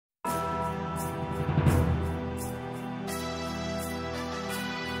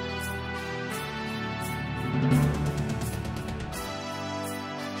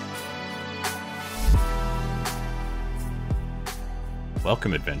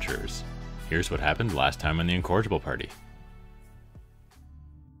Welcome, adventurers. Here's what happened last time on the Incorrigible party.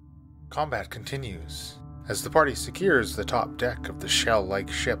 Combat continues. As the party secures the top deck of the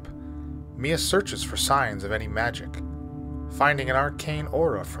shell-like ship, Mia searches for signs of any magic, finding an arcane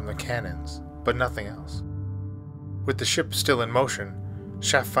aura from the cannons, but nothing else. With the ship still in motion,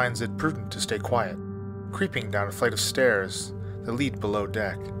 Shaft finds it prudent to stay quiet, creeping down a flight of stairs that lead below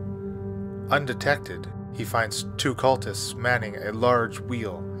deck. Undetected, he finds 2 cultists manning a large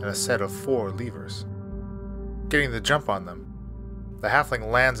wheel and a set of 4 levers. Getting the jump on them, the halfling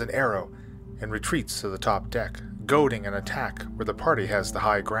lands an arrow and retreats to the top deck, goading an attack where the party has the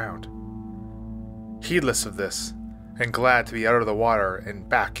high ground. Heedless of this, and glad to be out of the water and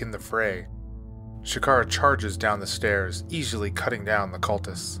back in the fray, Shakara charges down the stairs, easily cutting down the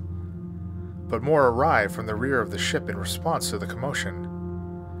cultists. But more arrive from the rear of the ship in response to the commotion,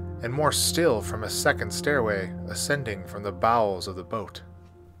 and more still from a second stairway ascending from the bowels of the boat.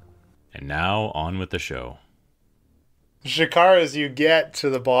 And now, on with the show. Shakara, as you get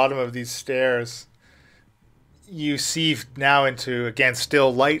to the bottom of these stairs, you see now into, again,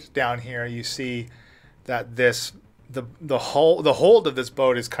 still light down here, you see that the hold of this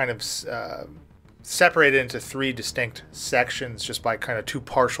boat is kind of separated into 3 distinct sections just by kind of 2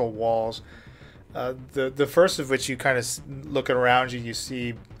 partial walls. The first of which you kind of looking around you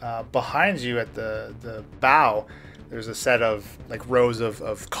see behind you at the bow, there's a set of like rows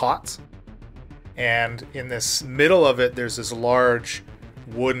of cots. And in this middle of it, there's this large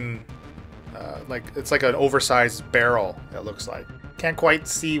wooden, it's like an oversized barrel, it looks like. Can't quite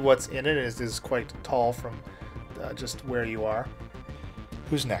see what's in it. It is quite tall from just where you are.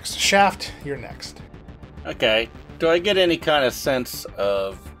 Who's next? Shaft, you're next. Okay. Do I get any kind of sense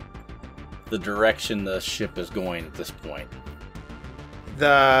of the direction the ship is going at this point?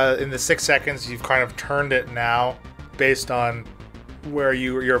 In the 6 seconds, you've kind of turned it now based on where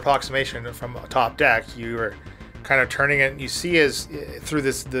your approximation from top deck. You are kind of turning it. You see as through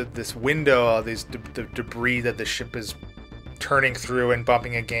this window, the debris that the ship is turning through and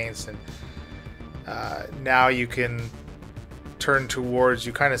bumping against, and now you can turn towards.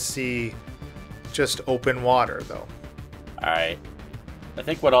 You kind of see just open water, though. All right. I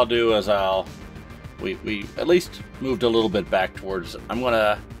think what I'll do is we at least moved a little bit back towards.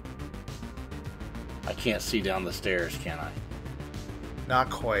 I can't see down the stairs, can I? Not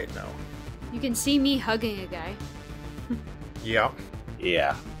quite, no. You can see me hugging a guy. Yeah.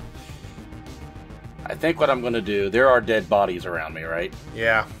 Yeah. I think what I'm going to do, there are dead bodies around me, right?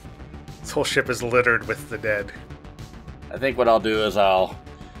 Yeah. This whole ship is littered with the dead. I think what I'll do is I'll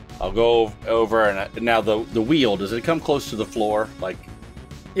go over, and now the wheel, does it come close to the floor?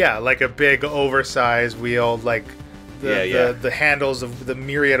 Yeah, like a big oversized wheel, like the handles of the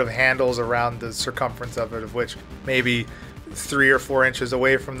myriad of handles around the circumference of it, of which maybe 3 or 4 inches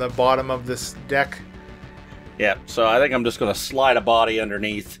away from the bottom of this deck. Yeah, so I think I'm just going to slide a body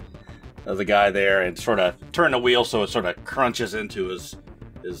underneath of the guy there and sort of turn the wheel so it sort of crunches into his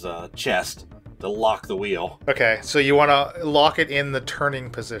chest to lock the wheel. Okay, so you want to lock it in the turning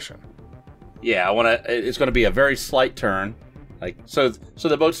position. Yeah, it's going to be a very slight turn. So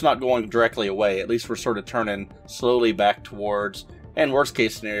the boat's not going directly away. At least we're sort of turning slowly back towards, and worst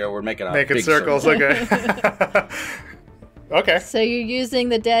case scenario, we're making big circles. Circle. Okay. Okay. So you're using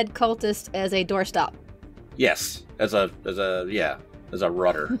the dead cultist as a doorstop. Yes, as a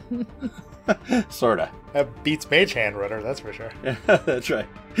rudder. Sorta. That beats mage hand rudder, that's for sure. That's right.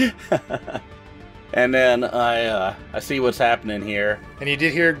 And then I see what's happening here. And you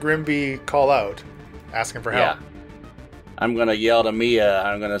did hear Grimby call out, asking for help. Yeah. I'm gonna yell to Mia.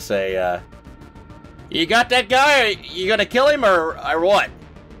 I'm gonna say, "You got that guy? You gonna kill him or what?"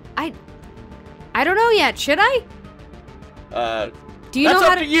 I don't know yet. Should I? Do you that's know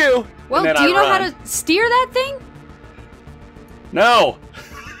up how to you. Well, do you know how to steer that thing? No.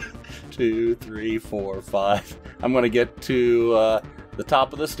 2, 3, 4, 5. I'm gonna get to the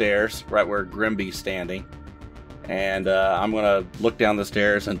top of the stairs, right where Grimby's standing, and I'm gonna look down the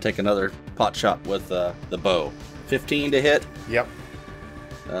stairs and take another pot shot with the bow. 15 to hit. Yep.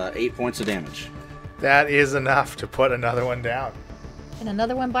 8 points of damage. That is enough to put another one down. And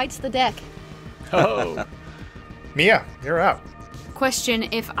another one bites the deck. Oh. Mia, you're up. Question,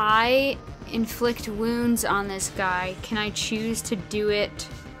 if I inflict wounds on this guy, can I choose to do it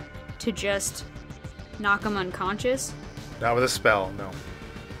to just knock him unconscious? Not with a spell, no.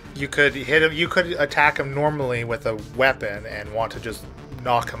 You could hit him. You could attack him normally with a weapon and want to just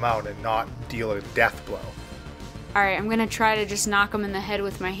knock him out and not deal a death blow. Alright, I'm gonna try to just knock him in the head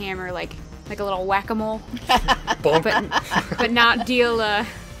with my hammer, like a little whack-a-mole. but not deal a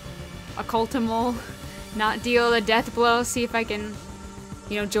cultimal, not deal a death blow. See if I can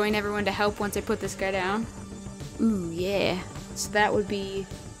join everyone to help once I put this guy down. Ooh, yeah. So that would be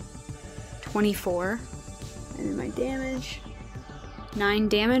 24. And then my damage. 9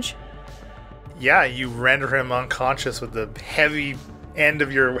 damage. Yeah, you render him unconscious with the heavy end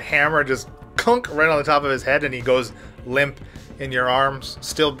of your hammer just clunk right on the top of his head, and he goes limp in your arms,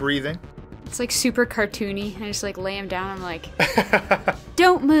 still breathing. It's like super cartoony. I just like lay him down. I'm like,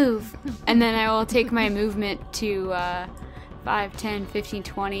 don't move. And then I will take my movement to 5, 10, 15,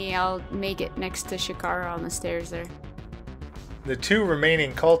 20. I'll make it next to Shakara on the stairs there. The 2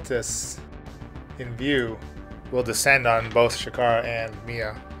 remaining cultists in view will descend on both Shakara and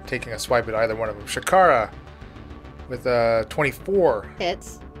Mia, taking a swipe at either one of them. Shakara with a 24.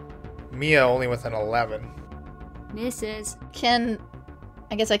 Hits. Mia only with an 11. Misses.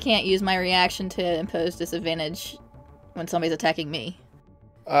 I guess I can't use my reaction to impose disadvantage when somebody's attacking me.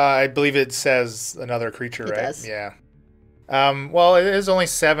 I believe it says another creature, It right? does. Yeah. Well, it is only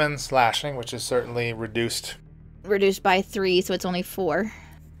 7 slashing, which is certainly reduced. Reduced by 3, so it's only 4.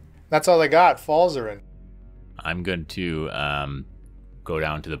 That's all they got. Falls are in. I'm going to go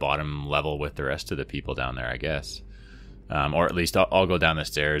down to the bottom level with the rest of the people down there, I guess. Or at least I'll go down the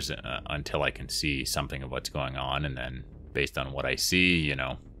stairs until I can see something of what's going on, and then based on what I see,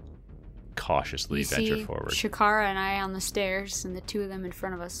 cautiously venture forward. Shakara and I on the stairs, and the 2 of them in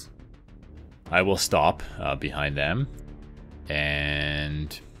front of us. I will stop behind them,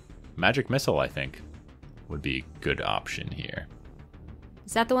 and magic missile, I think, would be a good option here.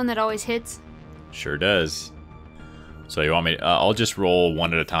 Is that the one that always hits? Sure does. So you want me? I'll just roll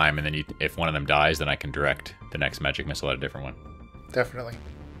one at a time, and then if one of them dies, then I can direct the next magic missile at a different one. Definitely.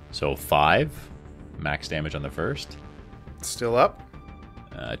 So 5 max damage on the first. Still up.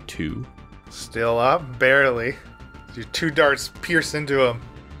 2 Still up. Barely. Your 2 darts pierce into him.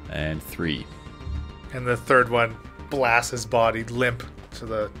 and 3. And the third one blasts his body limp to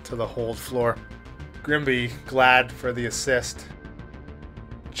the hold floor. Grimby, glad for the assist,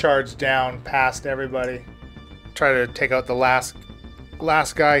 charged down past everybody. Try to take out the last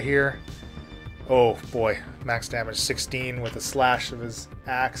guy here. Oh boy, max damage 16 with a slash of his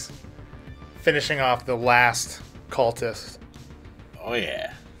axe. Finishing off the last cultist. Oh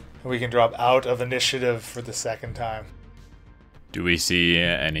yeah. We can drop out of initiative for the second time. Do we see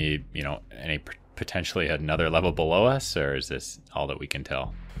any potentially another level below us, or is this all that we can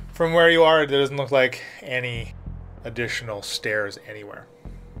tell? From where you are, it doesn't look like any additional stairs anywhere.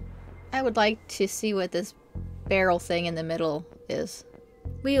 I would like to see what this barrel thing in the middle is.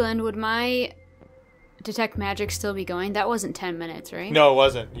 Leland, would my detect magic still be going? That wasn't 10 minutes, right? No, it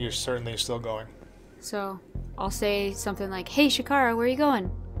wasn't. You're certainly still going. So I'll say something like, "Hey, Shakara, where are you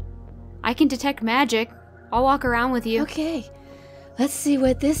going? I can detect magic. I'll walk around with you." Okay, let's see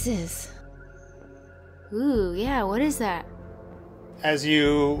what this is. Ooh, yeah, what is that?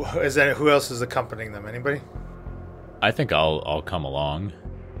 Who else is accompanying them? Anybody? I think I'll come along.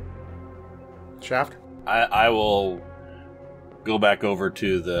 Shaft? I will go back over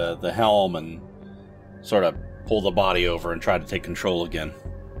to the helm and sort of pull the body over and try to take control again.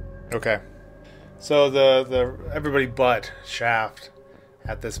 Okay. So the everybody but Shaft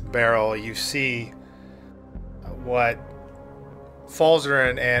at this barrel, you see what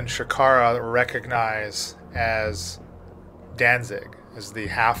Falzarin and Shakara recognize as Danzig, as the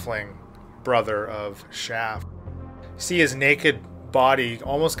halfling brother of Shaft. You see his naked body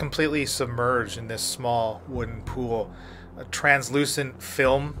almost completely submerged in this small wooden pool. A translucent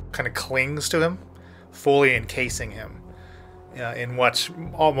film kind of clings to him, fully encasing him in what's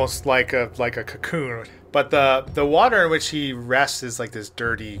almost like a cocoon. But the water in which he rests is like this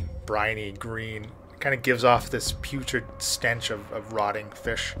dirty, briny green. Kind of gives off this putrid stench of rotting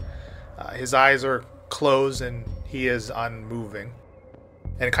fish. His eyes are closed and he is unmoving.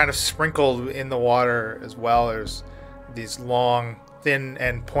 And kind of sprinkled in the water as well, there's these long, thin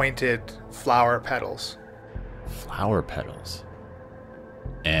and pointed flower petals. Flower petals.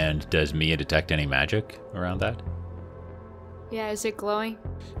 And does Mia detect any magic around that? Yeah, is it glowing?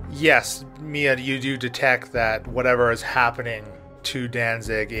 Yes, Mia, you do detect that whatever is happening to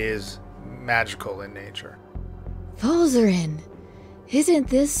Danzig is magical in nature. Falzarin, isn't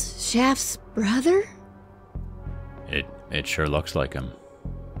this Shaft's brother? It sure looks like him.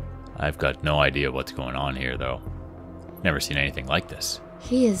 I've got no idea what's going on here, though. Never seen anything like this.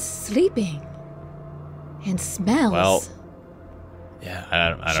 He is sleeping. And smells. Well, yeah, I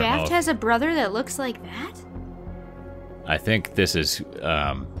don't know. Shaft has a brother that looks like that? I think this is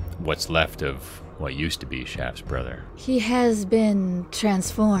what's left of what used to be Shaft's brother. He has been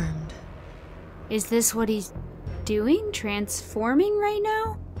transformed. Is this what he's doing? Transforming right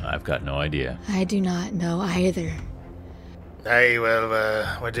now? I've got no idea. I do not know either. Hey, well,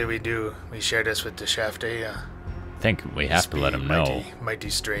 what did we do? We shared this with the shaft, eh? I think we have to let him know. Mighty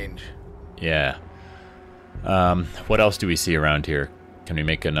strange. Yeah. What else do we see around here? Can we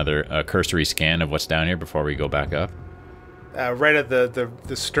make another cursory scan of what's down here before we go back up? Right at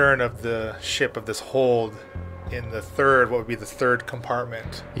the stern of the ship of this hold, in the third, what would be the third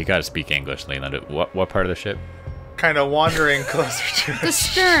compartment. You gotta speak English, Leland. What part of the ship? Kind of wandering closer to The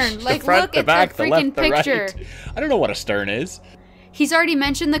stern. Like, front, look the at back, the the freaking left, the picture. right. I don't know what a stern is. He's already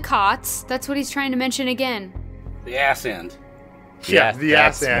mentioned the cots. That's what he's trying to mention again. The ass end. Yeah, the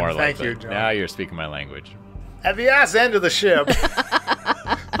ass that's end. more Thank like you, it. John. Now you're speaking my language. At the ass end of the ship.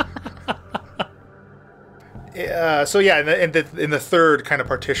 So yeah, in the third kind of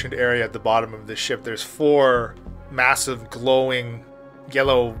partitioned area at the bottom of the ship, there's 4 massive glowing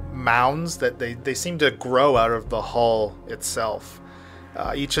yellow mounds that they seem to grow out of the hull itself.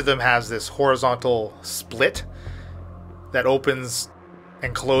 Each of them has this horizontal split that opens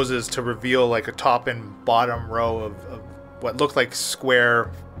and closes to reveal like a top and bottom row of what look like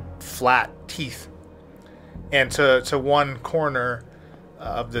square, flat teeth. And to one corner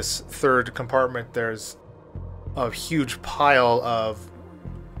of this third compartment, there's a huge pile of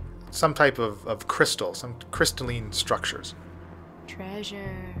some type of crystal, some crystalline structures.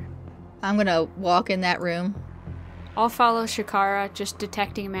 Treasure. I'm gonna walk in that room. I'll follow Shakara, just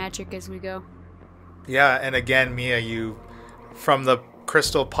detecting magic as we go. Yeah, and again, Mia, you, from the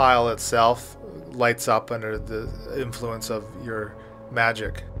crystal pile itself, lights up under the influence of your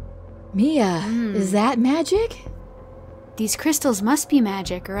magic. Mia, is that magic? These crystals must be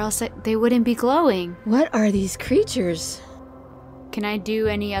magic, or else they wouldn't be glowing. What are these creatures? Can I do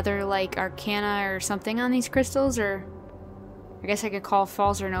any other, like, arcana or something on these crystals, or... I guess I could call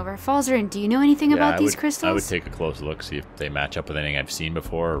Falzarin over. Falzarin, do you know anything about these crystals? I would take a close look, see if they match up with anything I've seen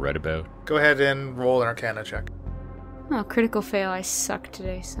before or read about. Go ahead and roll an arcana check. Oh, critical fail. I suck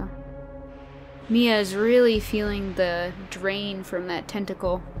today, so... Mia is really feeling the drain from that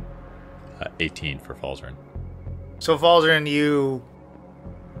tentacle. 18 for Falzarin. So, Falzarin, you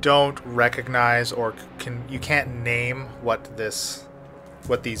don't recognize or you can't name what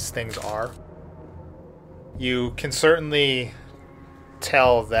these things are. You can certainly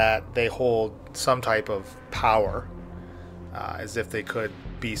tell that they hold some type of power, as if they could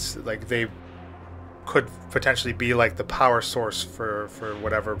be like they could potentially be like the power source for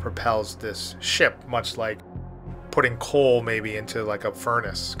whatever propels this ship, much like putting coal maybe into like a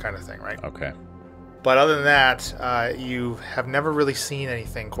furnace kind of thing, right? Okay. But other than that, you have never really seen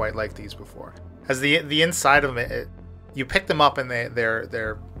anything quite like these before. As the inside of them, you pick them up and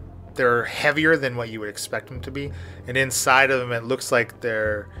they're heavier than what you would expect them to be, and inside of them it looks like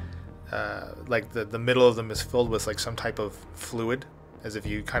they're like the middle of them is filled with like some type of fluid, as if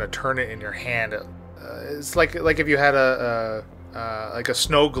you kind of turn it in your hand. It's like if you had like a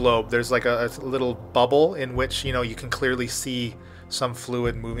snow globe. There's like a little bubble in which you can clearly see some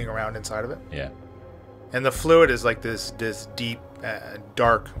fluid moving around inside of it. Yeah. And the fluid is like this deep,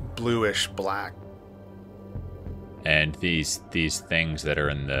 dark, bluish black. And these things that are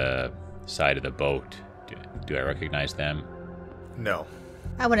in the side of the boat, do I recognize them? No.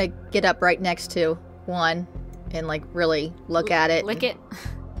 I want to get up right next to one and like really look at it. Lick it.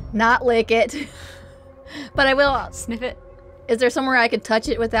 Not lick it. But I will. Sniff it. Is there somewhere I could touch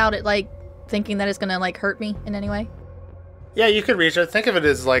it without it like thinking that it's going to like hurt me in any way? Yeah, you could reach it. Think of it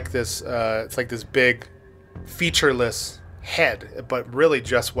as like this, it's like this big, featureless head, but really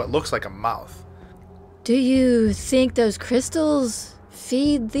just what looks like a mouth. Do you think those crystals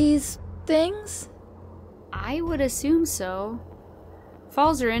feed these things? I would assume so.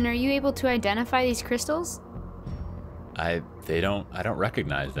 Falzarin, are you able to identify these crystals? I don't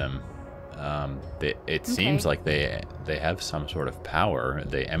recognize them. It seems like they have some sort of power.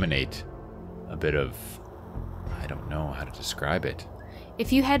 They emanate a bit of, I don't know how to describe it.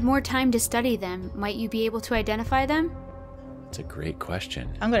 If you had more time to study them, might you be able to identify them? It's a great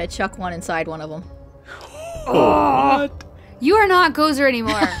question. I'm going to chuck one inside one of them. What? You are not Gozer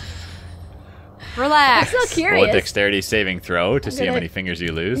anymore. Relax. I'm so curious. Roll a dexterity saving throw to see how gonna- many fingers you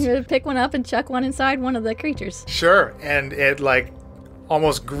I'm lose. going to pick one up and chuck one inside one of the creatures. Sure, and it like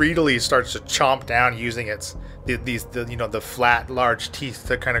almost greedily starts to chomp down, using the flat, large teeth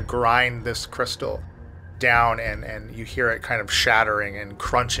to kind of grind this crystal down, and you hear it kind of shattering and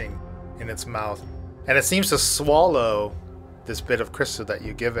crunching in its mouth, and it seems to swallow this bit of crystal that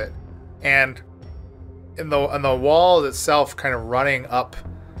you give it, and on the wall itself, kind of running up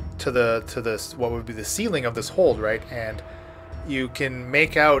to this what would be the ceiling of this hold, right? And you can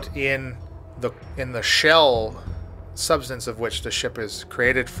make out in the shell substance of which the ship is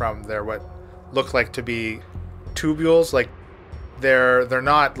created from, there what look like to be tubules, like they're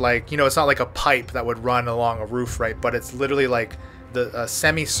not like, it's not like a pipe that would run along a roof, right? But it's literally like a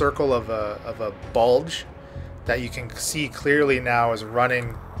semicircle of a bulge that you can see clearly now is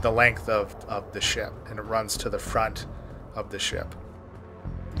running the length of the ship, and it runs to the front of the ship.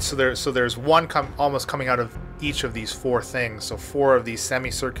 So there's one almost coming out of each of these 4 things. So 4 of these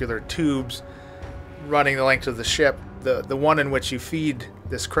semicircular tubes running the length of the ship. The one in which you feed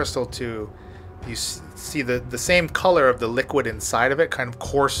this crystal to, you see the same color of the liquid inside of it kind of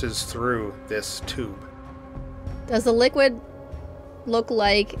courses through this tube. Does the liquid look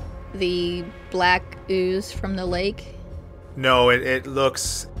like the black ooze from the lake? No, it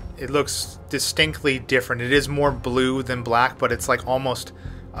looks distinctly different. It is more blue than black, but it's like almost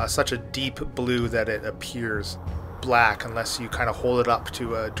such a deep blue that it appears black unless you kind of hold it up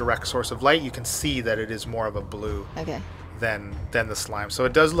to a direct source of light. You can see that it is more of a blue than the slime. So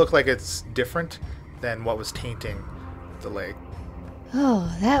it does look like it's different than what was tainting the lake.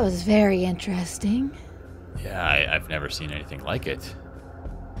 Oh, that was very interesting. Yeah, I've never seen anything like it.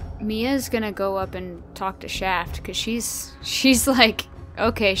 Mia's gonna go up and talk to Shaft, because she's like,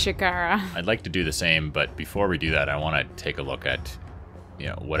 okay, Shakara. I'd like to do the same, but before we do that, I want to take a look at,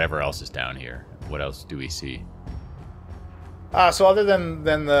 whatever else is down here. What else do we see? So other than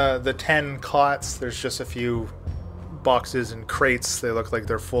the 10 cots, there's just a few boxes and crates. They look like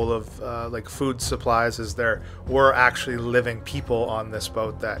they're full of like food supplies, as there were actually living people on this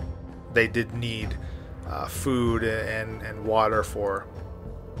boat that they did need food and water for.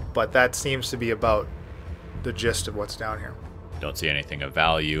 But that seems to be about the gist of what's down here. Don't see anything of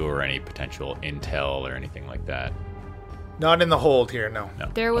value or any potential intel or anything like that. Not in the hold here, no.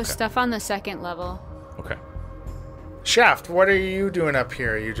 There was stuff on the 2nd level. Okay. Shaft, what are you doing up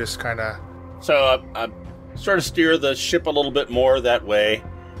here? You just kind of... So I sort of steer the ship a little bit more that way,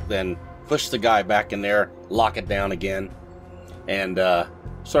 then push the guy back in there, lock it down again, and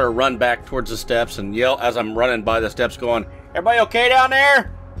sort of run back towards the steps and yell as I'm running by the steps going, "Everybody okay down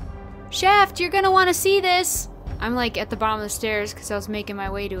there?" Shaft, you're gonna want to see this. I'm like at the bottom of the stairs because I was making my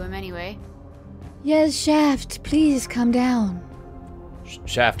way to him anyway. Yes, Shaft, please come down.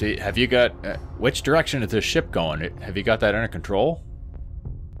 Shaft, have you got... which direction is this ship going? Have you got that under control?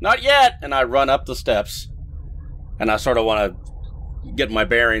 "Not yet." And I run up the steps, and I sort of want to get my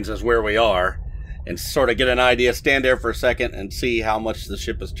bearings as where we are, and sort of get an idea, stand there for a second and see how much the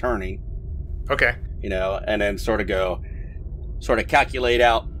ship is turning. Okay. And then sort of calculate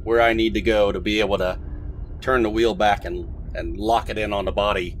out where I need to go to be able to turn the wheel back and lock it in on the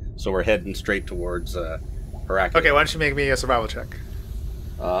body, so we're heading straight towards Heracles. Okay, why don't you make me a survival check?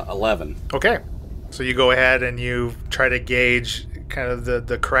 11. Okay. So you go ahead and you try to gauge kind of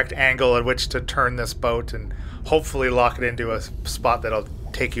the correct angle at which to turn this boat and hopefully lock it into a spot that'll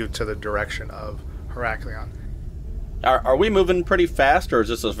take you to the direction of Heracleon. Are we moving pretty fast, or is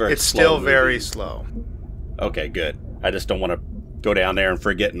this a very It's slow still moving? very slow. Okay, good. I just don't want to go down there and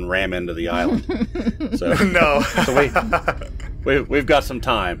forget and ram into the island. So No. so we've got some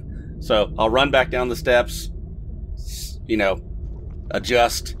time. So I'll run back down the steps,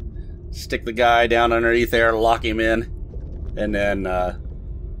 adjust, stick the guy down underneath there, lock him in, and then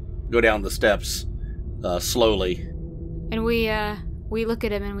go down the steps slowly. And we look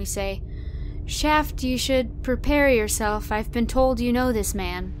at him and we say, Shaft, you should prepare yourself. I've been told you know this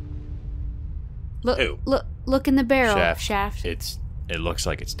man. Who? Look in the barrel, Shaft. It looks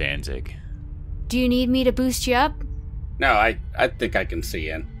like it's Danzig. Do you need me to boost you up? No, I think I can see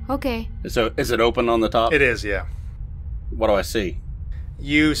in. Okay. So is it open on the top? It is, yeah. What do I see?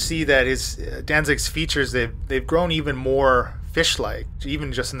 You see that his Danzig's features, they've grown even more fish-like,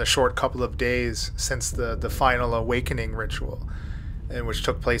 even just in the short couple of days since the final awakening ritual, which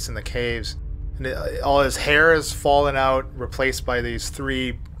took place in the caves. And all his hair has fallen out, replaced by these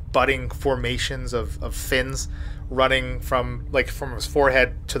 3 budding formations of fins running from his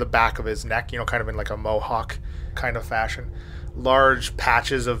forehead to the back of his neck, kind of in like a mohawk kind of fashion. Large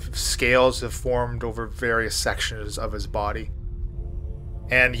patches of scales have formed over various sections of his body.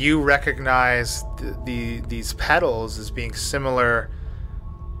 And you recognize these petals as being similar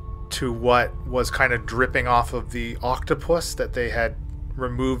to what was kind of dripping off of the octopus that they had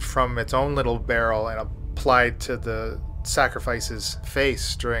removed from its own little barrel and applied to the sacrifice's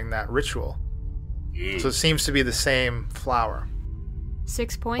face during that ritual. So it seems to be the same flower.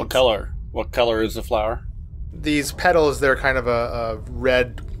 6 points. What color? What color is the flower? These petals, they're kind of a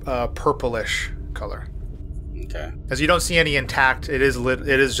red, purplish color. Okay. As you don't see any intact, it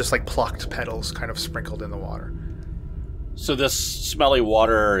is just like plucked petals kind of sprinkled in the water. So this smelly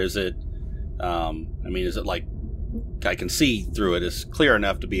water, is it, is it like, I can see through it, it's clear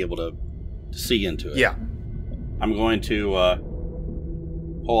enough to be able to see into it? Yeah. I'm going to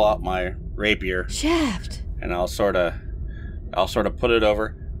pull out my rapier Shaft. and I'll sort of put it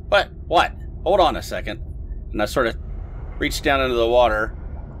over. But what? Hold on a second. And I sort of reach down into the water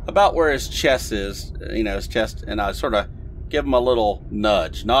about where his chest is, his chest, and I sort of give him a little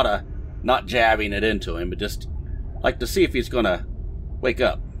nudge, not jabbing it into him, but just like to see if he's gonna wake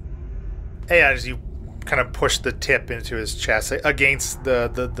up. Hey, as you kind of push the tip into his chest against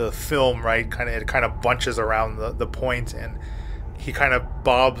the film, right? It kind of bunches around the point, and he kind of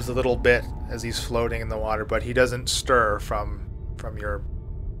bobs a little bit as he's floating in the water, but he doesn't stir from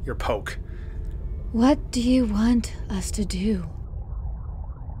your poke. What do you want us to do?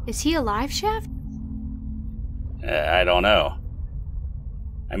 Is he alive, Shaft? I don't know.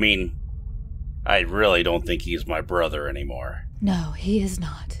 I mean, I really don't think he's my brother anymore. No, he is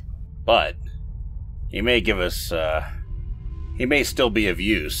not. But he may give us, he may still be of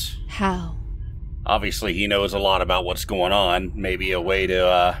use. How? Obviously, he knows a lot about what's going on. Maybe a way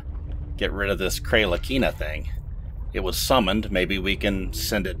to, get rid of this Kralakina thing. It was summoned. Maybe we can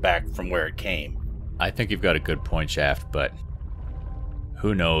send it back from where it came. I think you've got a good point, Shaft, but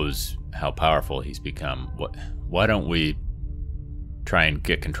who knows how powerful he's become. Why don't we try and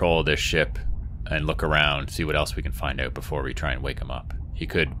get control of this ship and look around, see what else we can find out before we try and wake him up. He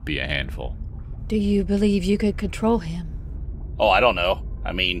could be a handful. Do you believe you could control him? Oh, I don't know.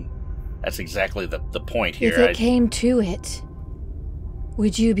 I mean, that's exactly the point here. If it came to it,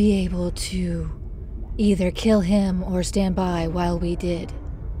 would you be able to either kill him or stand by while we did?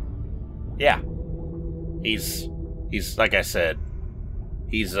 Yeah. He's like I said,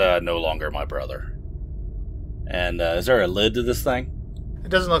 he's no longer my brother. And is there a lid to this thing? It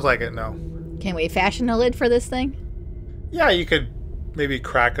doesn't look like it, no. Can we fashion a lid for this thing? Yeah, you could maybe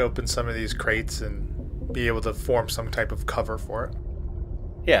crack open some of these crates and be able to form some type of cover for it.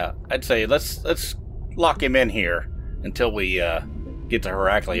 Yeah, I'd say let's lock him in here until we get to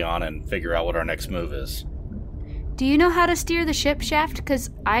Heraklion and figure out what our next move is. Do you know how to steer the ship, Shaft? Because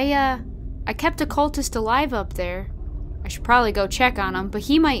I kept a cultist alive up there. I should probably go check on him, but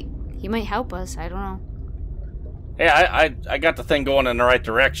he might help us. I don't know. Yeah, I got the thing going in the right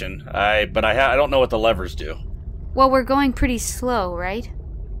direction. But I don't know what the levers do. Well, we're going pretty slow, right?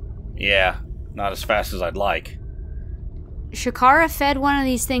 Yeah, not as fast as I'd like. Shakara fed one of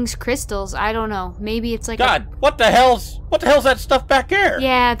these things crystals. I don't know. Maybe it's like God, what the hell's that stuff back there?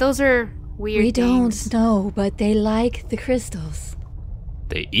 Yeah, those are weird We things. don't know, but they like the crystals.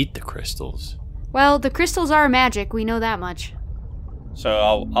 They eat the crystals. Well, the crystals are magic. We know that much. So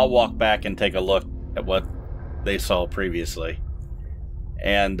I'll walk back and take a look at what they saw previously.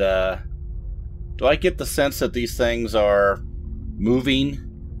 And do I get the sense that these things are moving?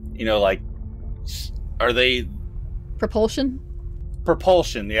 Are they Propulsion?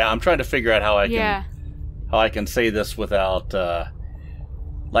 propulsion? Yeah, I'm trying to figure out how Yeah. I can say this without Are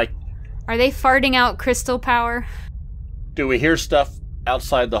they farting out crystal power? do we hear stuff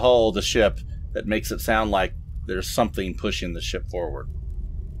outside the hull of the ship that makes it sound like there's something pushing the ship forward?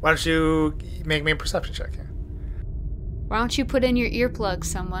 Why don't you make me a perception check here? Why don't you put in your earplugs,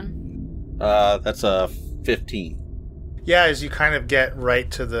 someone? That's a 15. Yeah, as you kind of get right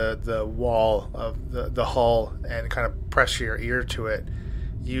to the wall of the hull and kind of press your ear to it,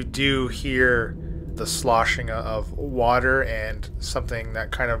 you do hear the sloshing of water and something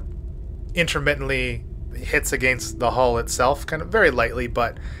that kind of intermittently hits against the hull itself, kind of very lightly,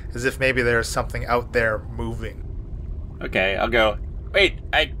 but as if maybe there's something out there moving. Okay, I'll go, wait,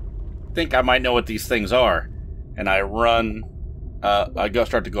 I think I might know what these things are. And I run,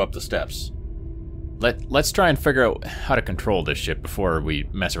 start to go up the steps. Let's try and figure out how to control this ship before we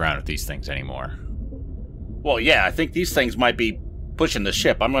mess around with these things anymore. Well, yeah, I think these things might be pushing the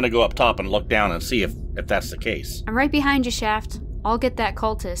ship. I'm going to go up top and look down and see if that's the case. I'm right behind you, Shaft. I'll get that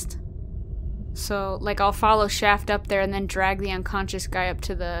cultist. So, I'll follow Shaft up there and then drag the unconscious guy up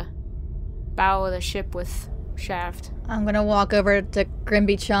to the bow of the ship with Shaft. I'm gonna walk over to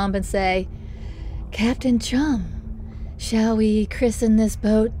Grimby Chump and say, Captain Chum, shall we christen this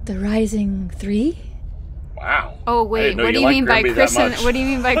boat the Rising Three? Wow. Oh, wait, what what do you mean by christen? What do you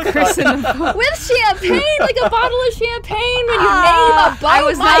mean by christen the boat? With champagne, like a bottle of champagne when you name a boat. I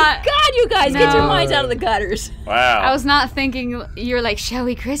was My not- God, you guys, get your No. minds out of the gutters. Wow. I was not thinking you're like, shall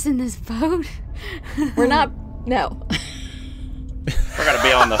we christen this boat? We're not. No. We're going to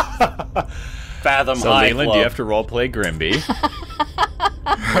be on the Fathom So, High Leland, Club. you have to roleplay Grimby.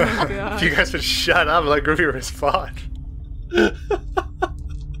 If you guys would shut up and let Groovy respond.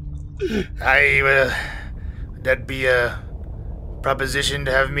 Would that be a proposition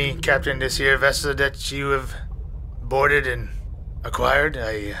to have me captain this here vessel that you have boarded and acquired?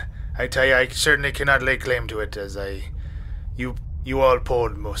 I tell you, I certainly cannot lay claim to it, as you You all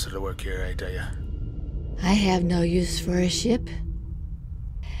pulled most of the work here, I tell you. I have no use for a ship.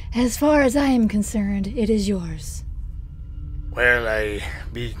 As far as I am concerned, it is yours. Well, I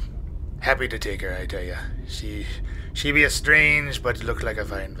be happy to take her, I tell you. She be a strange, but look like a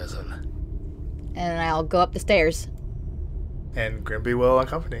fine vessel. And I'll go up the stairs. And Grimby will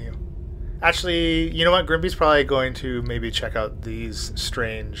accompany you. Actually, you know what? Grimby's probably going to maybe check out these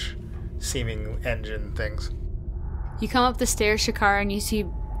strange seeming engine things. You come up the stairs, Shakara, and you see...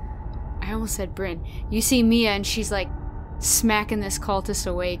 I almost said Bryn. You see Mia, and she's like smacking this cultist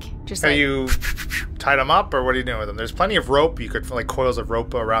awake. Just Are like... you tied them up, or what are you doing with them? There's plenty of rope. You could, like, coils of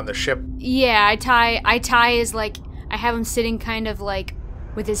rope around the ship. Yeah, I tie his, like... I have him sitting kind of, like,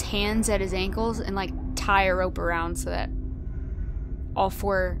 with his hands at his ankles and, like, tie a rope around so that all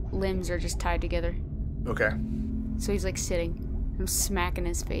 4 limbs are just tied together. Okay. So he's, like, sitting. I'm smacking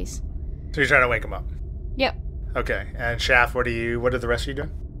his face. So you're trying to wake him up. Yep. Okay. And Shaft, what are the rest of you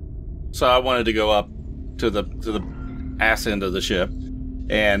doing? So I wanted to go up to the ass end of the ship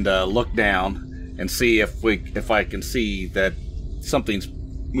and look down and see if I can see that something's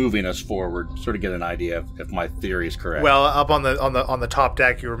moving us forward. Sort of get an idea if my theory is correct. Well, up on the top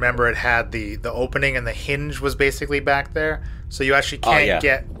deck, you remember it had the opening and the hinge was basically back there, so you actually can't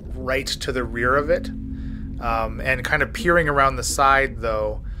get right to the rear of it. And kind of peering around the side,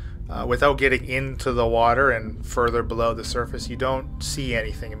 though, without getting into the water and further below the surface, you don't see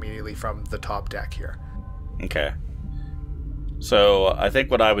anything immediately from the top deck here. Okay. So I think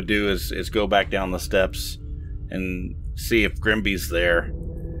what I would do is go back down the steps and see if Grimby's there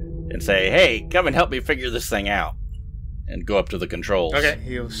and say, hey, come and help me figure this thing out. And go up to the controls. Okay,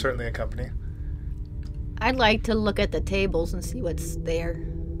 he'll certainly accompany. I'd like to look at the tables and see what's there.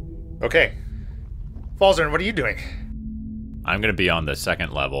 Okay. Falzern, what are you doing? I'm going to be on the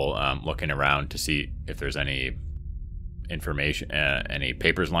second level, looking around to see if there's any information, any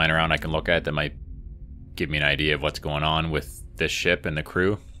papers lying around I can look at that might give me an idea of what's going on with this ship and the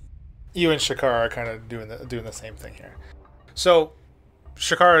crew. You and Shakara are kind of doing the same thing here. So,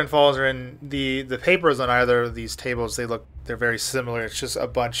 Shakara and Falzern, the papers on either of these tables, they're very similar. It's just a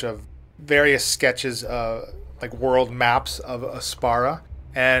bunch of various sketches, like world maps of Aspara,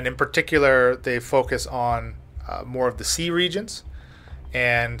 and in particular, they focus on more of the sea regions,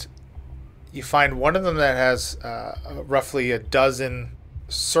 and you find one of them that has roughly a dozen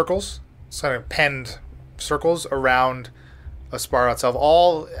circles, kind of penned circles around Aspara itself,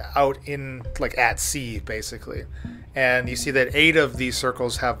 all out in, like, at sea, basically. And you see that 8 of these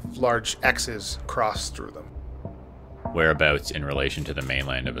circles have large X's crossed through them. Whereabouts in relation to the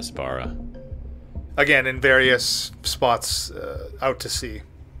mainland of Aspara? Again, in various spots out to sea.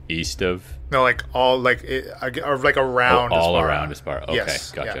 East of? No, like all, like around. All Aspara. around Aspara. Okay,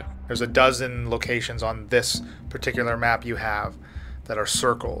 yes, gotcha. Yeah. There's a dozen locations on this particular map you have that are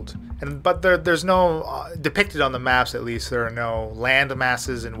circled, but there's no depicted on the maps. At least there are no land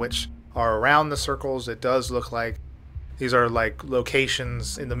masses in which are around the circles. It does look like these are like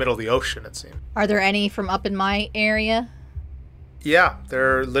locations in the middle of the ocean. It seems. Are there any from up in my area? Yeah,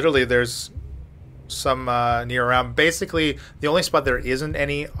 there's some near around. Basically, the only spot there isn't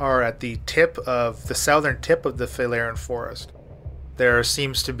any are at the southern tip of the Phaleran forest. There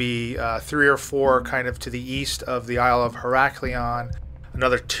seems to be 3 or 4 kind of to the east of the Isle of Heraklion,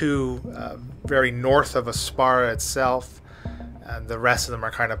 another 2 very north of Aspara itself, and the rest of them are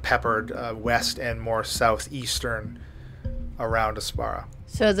kind of peppered west and more southeastern around Aspara.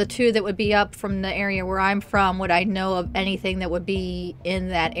 So the 2 that would be up from the area where I'm from, would I know of anything that would be in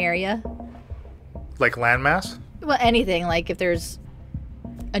that area? Like landmass? Well, anything, like if there's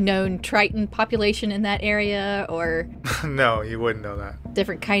a known Triton population in that area, or No, you wouldn't know that.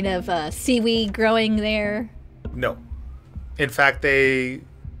 different kind of seaweed growing there. No. In fact, you,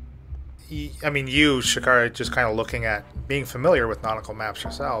 Shakara, just kind of looking at, being familiar with nautical maps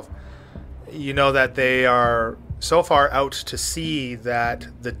yourself, you know that they are so far out to sea that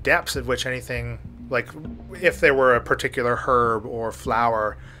the depths at which anything, like if there were a particular herb or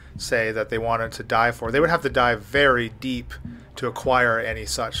flower, say, that they wanted to dive for, they would have to dive very deep to acquire any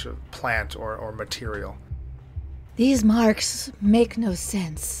such plant or material. These marks make no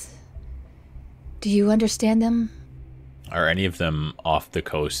sense. Do you understand them? Are any of them off the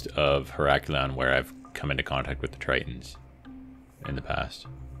coast of Heraklion, where I've come into contact with the Tritons in the past?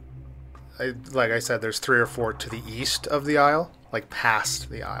 Like I said, there's 3 or 4 to the east of the isle, like past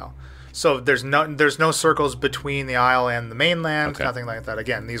the isle. So there's no circles between the isle and the mainland, okay. Nothing like that.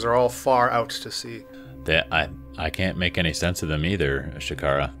 Again, these are all far out to sea. I can't make any sense of them either,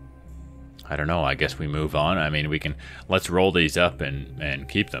 Shakara. I don't know. I guess we move on. I mean, let's roll these up and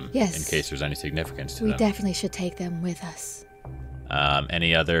keep them. Yes. In case there's any significance to We them. definitely should take them with us.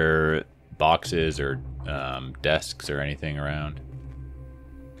 Any other boxes or desks or anything around?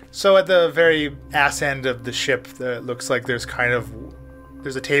 So at the very ass end of the ship, it looks like there's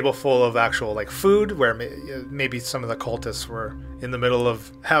a table full of actual like food where maybe some of the cultists were in the middle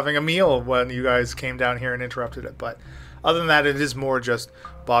of having a meal when you guys came down here and interrupted it. But other than that, it is more just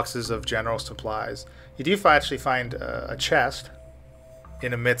boxes of general supplies. You do actually find a chest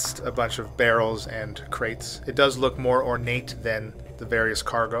in amidst a bunch of barrels and crates. It does look more ornate than the various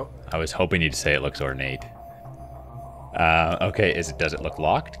cargo. I was hoping you'd say it looks ornate. Okay, does it look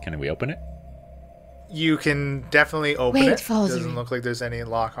locked? Can we open it? You can definitely open it. Falls Doesn't look like there's any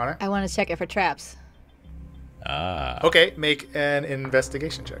lock on it. I want to check it for traps. Okay, make an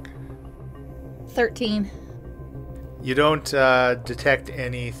investigation check. 13. You don't detect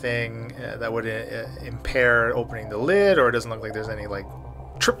anything that would impair opening the lid, or it doesn't look like there's any like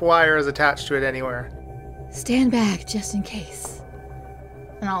tripwires attached to it anywhere. Stand back just in case.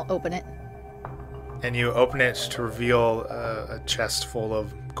 And I'll open it. And you open it to reveal a chest full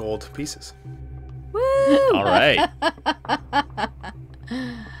of gold pieces. Woo! All right.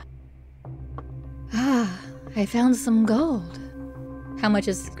 I found some gold. How much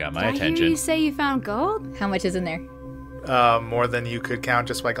is Got my Did I hear attention. you say you found gold? how much is in there? More than you could count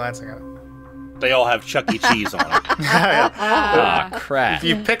just by glancing at it. They all have Chuck E. Cheese on it. Ah, crap. If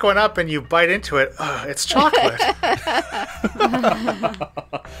you pick one up and you bite into it, it's chocolate.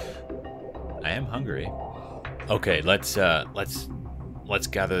 I am hungry. Okay, let's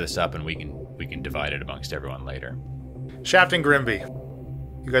gather this up and we can divide it amongst everyone later. Shaft and Grimby,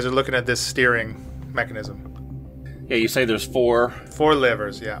 you guys are looking at this steering mechanism. Yeah, you say there's 4 4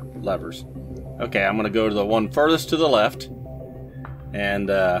 levers, yeah. levers. Okay, I'm going to go to the one furthest to the left,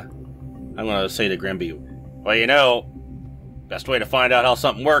 and I'm going to say to Grimby, well, best way to find out how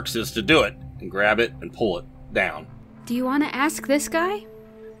something works is to do it, and grab it and pull it down. Do you want to ask this guy?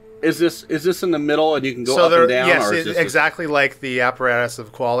 Is this in the middle and you can go So up and down? yes, or is this exactly like the apparatus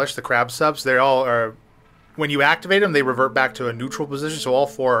of Qualish, the crab subs. They all are. When you activate them, they revert back to a neutral position. So all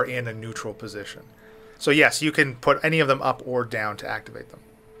 4 are in a neutral position. So yes, you can put any of them up or down to activate them.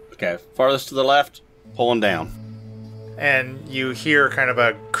 Okay, farthest to the left, pulling down. And you hear kind of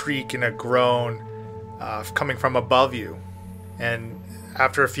a creak and a groan coming from above you. And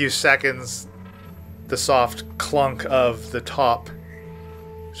after a few seconds, the soft clunk of the top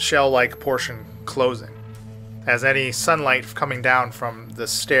shell-like portion closing, as any sunlight coming down from the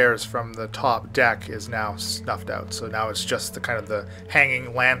stairs from the top deck is now snuffed out. So now it's just the kind of the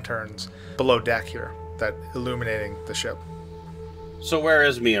hanging lanterns below deck here that illuminating the ship. So where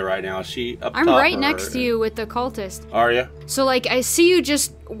is Mia right now? Is she up I'm top? right next to you with the cultist. Are you? So, like, I see you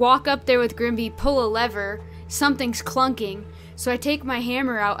just walk up there with Grimby, pull a lever, something's clunking. So I take my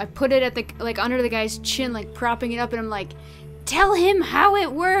hammer out, I put it at the, like, under the guy's chin, like, propping it up, and I'm like, tell him how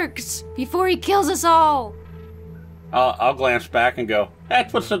it works before he kills us all. I'll glance back and go,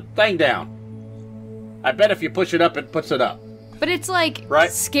 that puts the thing down. I bet if you push it up, it puts it up. But it's, like,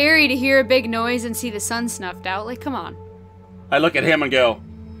 Right. scary to hear a big noise and see the sun snuffed out. Like, come on. I look at him and go,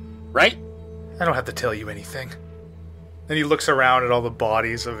 right? I don't have to tell you anything. Then he looks around at all the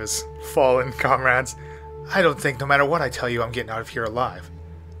bodies of his fallen comrades. I don't think no matter what I tell you, I'm getting out of here alive.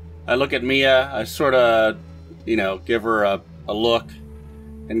 I look at Mia, I sort of, give her a look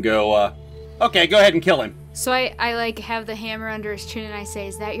and go, okay, go ahead and kill him. So I like, have the hammer under his chin and I say,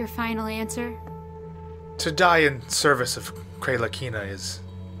 is that your final answer? To die in service of Krelakina is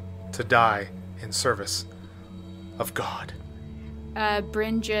to die in service of God.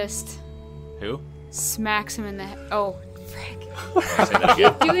 Bryn just Who? smacks him in the head. Oh, frick. Can I say that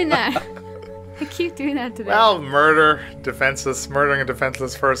again? Doing that. I keep doing that to them. Well, murdering a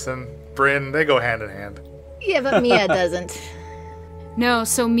defenseless person, Bryn, they go hand in hand. Yeah, but Mia doesn't. No,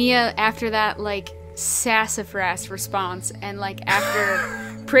 so Mia, after that, like, sassafras response, and, like,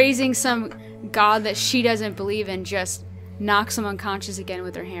 after praising some god that she doesn't believe in, just knocks him unconscious again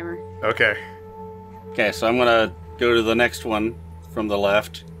with her hammer. Okay. Okay, so I'm going to go to the next one from the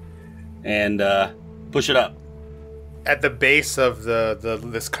left and push it up. At the base of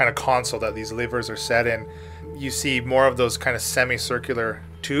this kind of console that these levers are set in, you see more of those kind of semicircular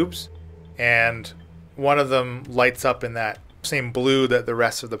tubes, and one of them lights up in that same blue that the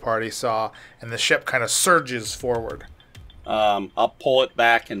rest of the party saw, and the ship kind of surges forward. I'll pull it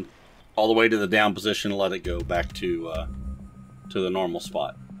back and all the way to the down position and let it go back to the normal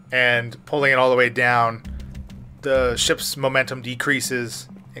spot. And pulling it all the way down, the ship's momentum decreases,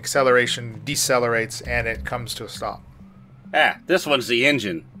 acceleration decelerates, and it comes to a stop. This one's the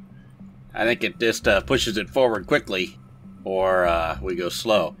engine. I think it just pushes it forward quickly, or we go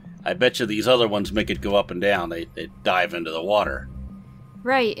slow. I bet you these other ones make it go up and down. They dive into the water.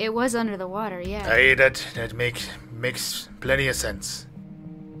 Right, it was under the water, yeah. Aye, that makes plenty of sense.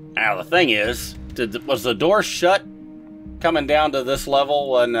 Now, the thing is, was the door shut coming down to this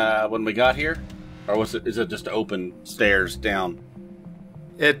level when we got here? Or is it just open stairs down?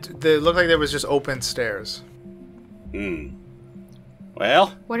 They looked like there was just open stairs.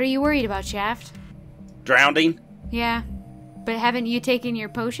 Well, What are you worried about, Shaft? drowning? Yeah. But haven't you taken your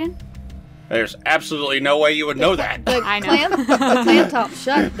potion? There's absolutely no way you would know that. I know. The clam top's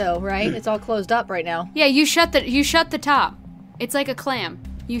shut, though, right? It's all closed up right now. Yeah, you shut the top. It's like a clam.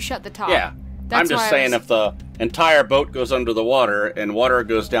 You shut the top. Yeah. That's I'm just why I saying was- if the entire boat goes under the water and water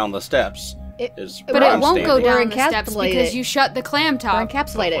goes down the steps, is But where it I'm won't go standing. down We're the steps encapsulated. because you shut the clam Or top.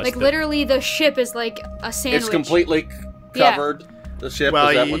 encapsulate it. Like literally, the ship is like a sandwich. It's completely Yeah. covered. The ship. Well,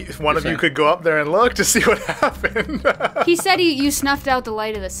 is that what one you're of you saying? could go up there and look to see what happened. He said you snuffed out the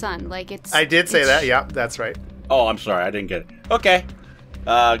light of the sun. Like it's. I did say it's- that. Yeah, that's right. Oh, I'm sorry, I didn't get it. Okay,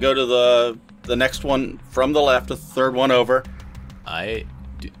 go to the next one from the left, the third one over.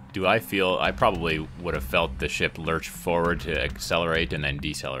 Do I feel I probably would have felt the ship lurch forward to accelerate and then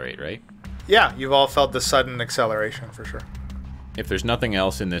decelerate, right? Yeah, you've all felt the sudden acceleration for sure. If there's nothing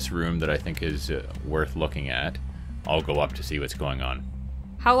else in this room that I think is worth looking at, I'll go up to see what's going on.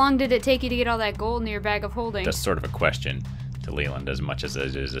 How long did it take you to get all that gold in your bag of holding? That's sort of a question to Leland as much as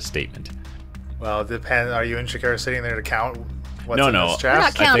it is a statement. Well, it depends. Are you and Shakira sitting there to count what's No, in no. this We're not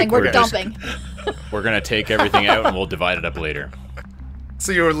chest? counting, think we're we're just- dumping. We're going to take everything out and we'll divide it up later.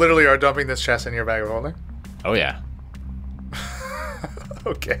 So you literally are dumping this chest in your bag of holding? Oh, yeah.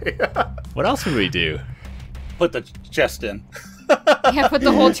 Okay. What else would we do? Put the chest in. Yeah, put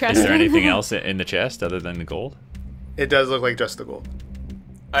the whole chest Is there in. anything else in the chest other than the gold? It does look like just the gold.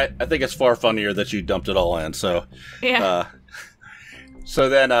 I think it's far funnier that you dumped it all in. So, Yeah. so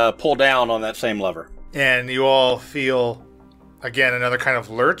then pull down on that same lever. And you all feel, again, another kind of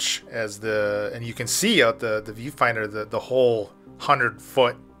lurch and you can see out the viewfinder the whole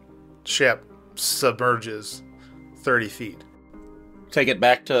 100-foot ship submerges 30 feet. Take it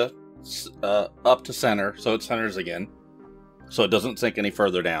back to up to center, so it centers again, so it doesn't sink any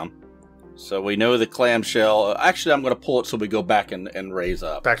further down. So we know the clamshell. Actually, I'm going to pull it so we go back and raise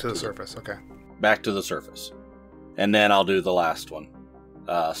up. Back to the surface, okay. Back to the surface. And then I'll do the last one.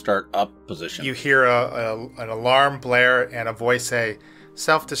 Start up position. You hear an alarm blare and a voice say,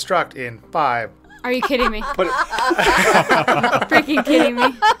 self-destruct in 5. Are you kidding me? Put it, Freaking kidding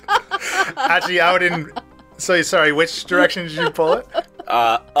me? Actually, out in... So, sorry, which direction did you pull it?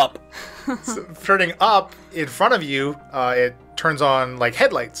 up. So, turning up in front of you, it turns on like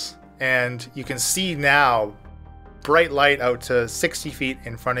headlights. And you can see now bright light out to 60 feet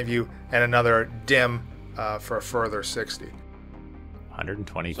in front of you and another dim for a further 60.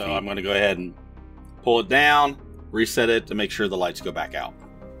 120 So feet. I'm going to go ahead and pull it down, reset it to make sure the lights go back out.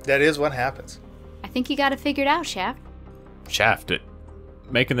 That is what happens. I think you got it figured out, Shaft. Shaft it.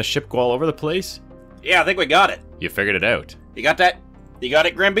 Making the ship go all over the place? Yeah, I think we got it. You figured it out. You got that? You got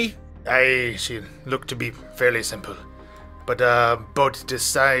it, Grimby? Aye, she looked to be fairly simple. But boat this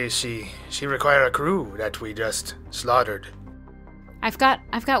size, she require a crew that we just slaughtered. I've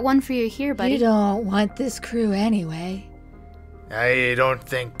got one for you here, buddy. You don't want this crew anyway. I don't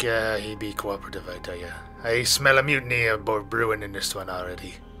think he'd be cooperative, I tell ya. I smell a mutiny about brewing in this one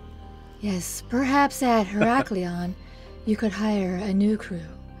already. Yes, perhaps at Heraklion, you could hire a new crew.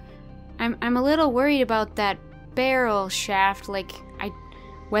 I'm a little worried about that barrel, Shaft. Like,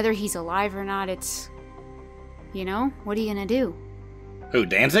 whether he's alive or not, it's... You know? What are you gonna do? Who,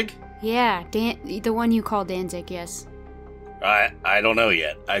 Danzig? Yeah, the one you call Danzig, yes. I don't know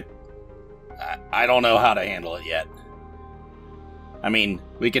yet. I don't know how to handle it yet. I mean,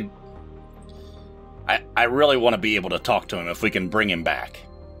 we could... I really want to be able to talk to him if we can bring him back.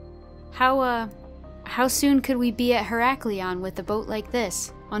 How soon could we be at Heraklion with a boat like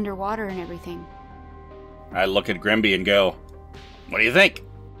this? Underwater and everything. I look at Grimby and go, what do you think?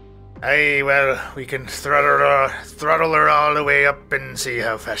 Aye, well, we can throttle her all the way up and see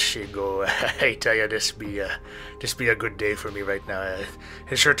how fast she go. I tell you, this be a good day for me right now.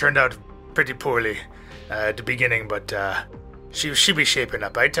 It sure turned out pretty poorly at the beginning, but she be shaping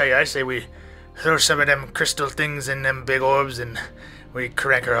up. I tell you, I say we throw some of them crystal things in them big orbs and we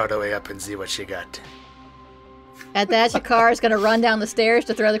crank her all the way up and see what she got. At that, Shakar is going to run down the stairs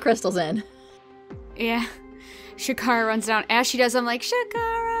to throw the crystals in. Yeah. Shakara runs down. As she does, I'm like,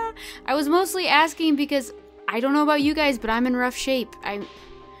 Shakara! I was mostly asking because I don't know about you guys, but I'm in rough shape. I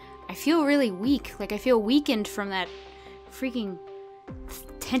feel really weak. Like, I feel weakened from that freaking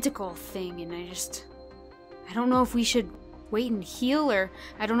tentacle thing, and I don't know if we should wait and heal, or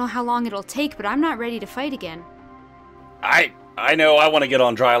I don't know how long it'll take, but I'm not ready to fight again. I I know I want to get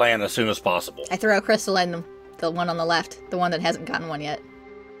on dry land as soon as possible. I throw a crystal in the one on the left, the one that hasn't gotten one yet.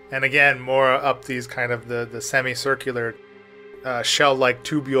 And again, more up these kind of the semicircular, shell-like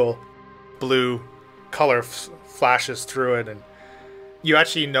tubule blue color flashes through it, and you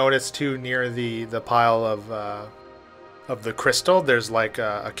actually notice too near the pile of the crystal, there's like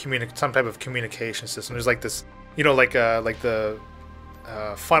some type of communication system. There's like this, like the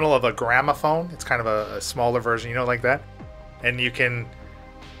funnel of a gramophone. It's kind of a smaller version, like that, and you can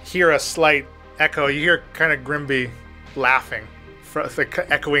hear a slight echo. You hear kind of Grimby laughing,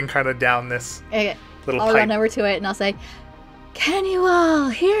 echoing kind of down this little I'll pipe. run over to it and I'll say, "Can you all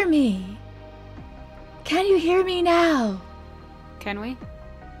hear me? Can you hear me now?" Can we?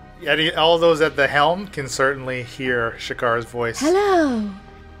 Yeah, all those at the helm can certainly hear Shakara's voice. Hello.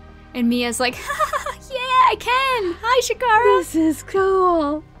 And Mia's like, yeah, I can. Hi, Shakara. This is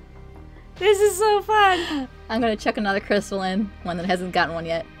cool. This is so fun. I'm going to chuck another crystal in, one that hasn't gotten one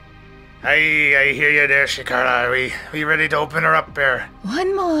yet. I hear you there, Shakara. Are we ready to open her up there?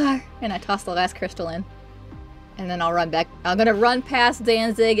 One more. And I toss the last crystal in. And then I'll run back. I'm going to run past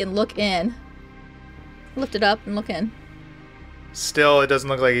Danzig and look in. Lift it up and look in. Still, it doesn't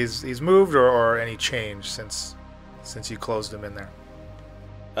look like he's moved or any change since you closed him in there.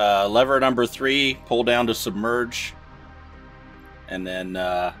 Lever number 3, pull down to submerge. And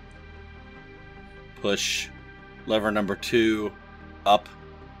then push lever number 2 up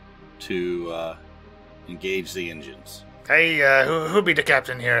to engage the engines. Hey, who be the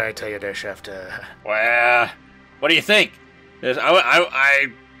captain here? I tell you there, Chef. Well, what do you think? I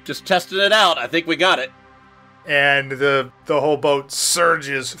just tested it out. I think we got it. And the whole boat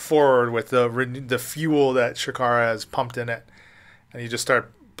surges forward with the fuel that Shakara has pumped in it, and you just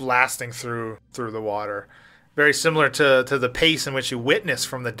start blasting through the water. Very similar to the pace in which you witnessed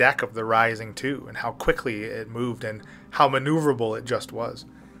from the deck of the Rising 2, and how quickly it moved and how maneuverable it just was.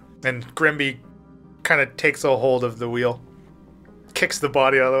 And Grimby kind of takes a hold of the wheel, kicks the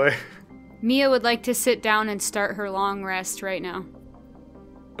body out of the way. Mia would like to sit down and start her long rest right now.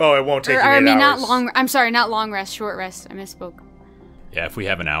 Oh, it won't take you 8 I mean, hours. not long rest, short rest. I misspoke. Yeah, if we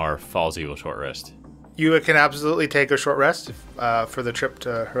have an hour, Falsey will short rest. You can absolutely take a short rest for the trip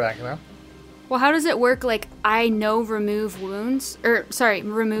to Heracula. Well, how does it work? Like, I know remove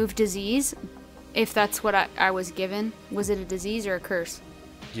disease, if that's what I was given. Was it a disease or a curse?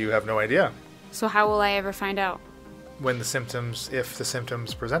 You have no idea So how will I ever find out? if the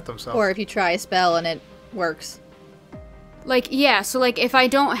symptoms present themselves. Or if you try a spell and it works. Like, yeah, so like if I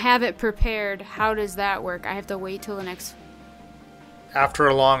don't have it prepared, how does that work? I have to wait till the next... After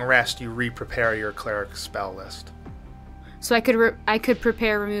a long rest, you re-prepare your cleric spell list. So I could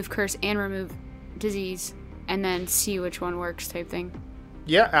prepare remove curse and remove disease, and then see which one works type thing.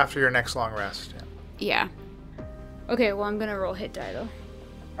 Yeah, after your next long rest. Yeah. Yeah. Okay, well I'm gonna roll hit die though.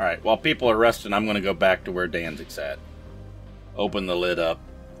 Alright, while people are resting, I'm going to go back to where Danzig's at. Open the lid up,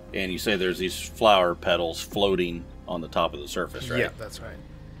 and you say there's these flower petals floating on the top of the surface, right? Yeah, that's right.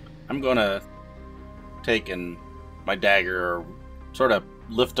 I'm going to take my dagger, or sort of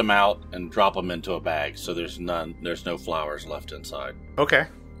lift them out and drop them into a bag, so there's no flowers left inside. Okay.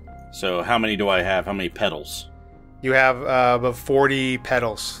 So how many do I have? How many petals? You have about 40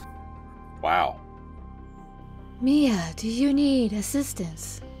 petals. Wow. Mia, do you need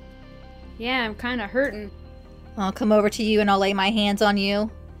assistance? Yeah, I'm kinda hurting. I'll come over to you and I'll lay my hands on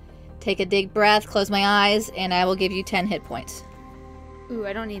you. Take a deep breath, close my eyes, and I will give you 10 hit points. Ooh,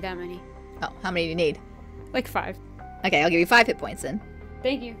 I don't need that many. Oh, how many do you need? Like 5. Okay, I'll give you 5 hit points then.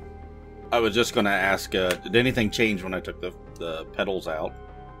 Thank you. I was just going to ask, did anything change when I took the petals out?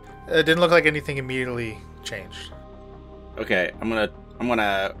 It didn't look like anything immediately changed. Okay, I'm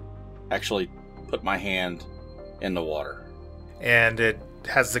gonna actually put my hand in the water. And it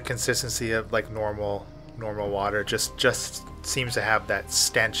has the consistency of like normal water. Just seems to have that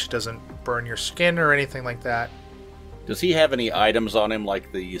stench. Doesn't burn your skin or anything like that. Does he have any items on him,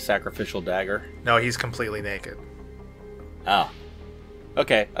 like the sacrificial dagger? No, he's completely naked. Ah.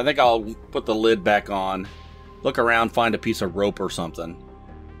 Okay, I think I'll put the lid back on, look around, find a piece of rope or something,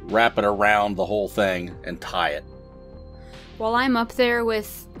 wrap it around the whole thing, and tie it. While I'm up there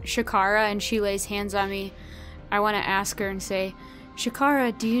with Shakara and she lays hands on me, I want to ask her and say,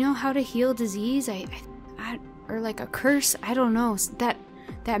 Shakara, do you know how to heal disease? Or like a curse? I don't know.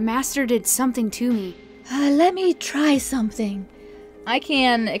 That master did something to me. Let me try something. I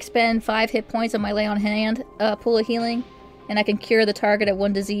can expend 5 hit points on my lay on hand, pool of healing, and I can cure the target of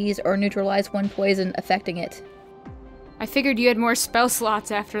one disease or neutralize one poison affecting it. I figured you had more spell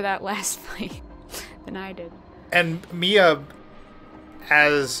slots after that last fight than I did. And Mia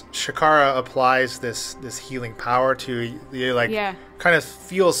as Shakara applies this healing power to you, like kind of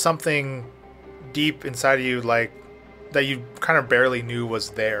feel something deep inside of you, like that you kind of barely knew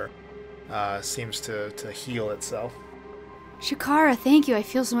was there, seems to heal itself. Shakara, thank you. I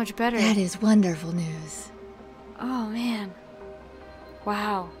feel so much better. That is wonderful news. Oh, man.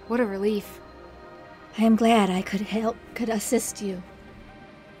 Wow, what a relief. I am glad I could assist you.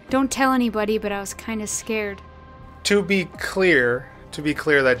 Don't tell anybody, but I was kind of scared. To be clear,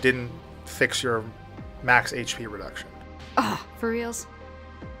 that didn't fix your max HP reduction. Ah, for reals?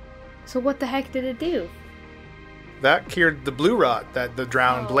 So what the heck did it do? That cured the blue rot that the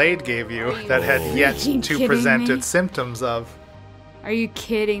drowned blade gave you that had yet to present its symptoms of. Are you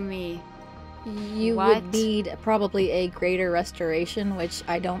kidding me? You would need probably a greater restoration, which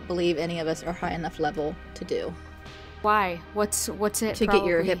I don't believe any of us are high enough level to do. Why? What's it to get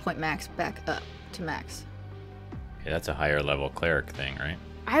your hit point max back up to max? Yeah, that's a higher level cleric thing, right?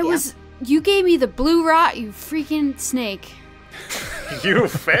 You gave me the blue rot, you freaking snake. You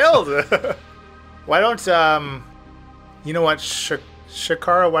failed. Why don't you know what,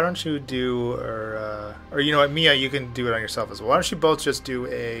 Shakara? Why don't you do, or you know what, Mia? You can do it on yourself as well. Why don't you both just do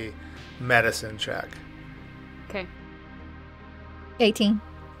a medicine check? Okay. 18.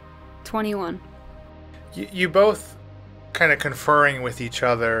 21. You both kind of conferring with each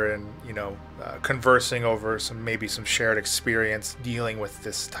other and conversing over some shared experience dealing with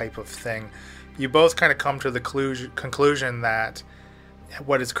this type of thing. You both kind of come to the conclusion that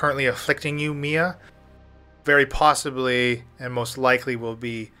what is currently afflicting you, Mia, very possibly and most likely will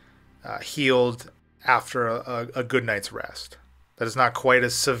be healed after a good night's rest. That is not quite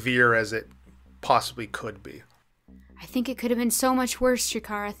as severe as it possibly could be. I think it could have been so much worse,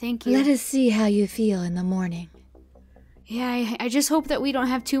 Shakara. Thank you. Let us see how you feel in the morning. Yeah, I just hope that we don't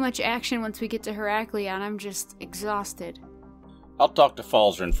have too much action once we get to Heraklion. I'm just exhausted. I'll talk to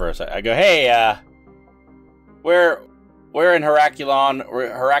Falzarin for a sec. I go, hey, where in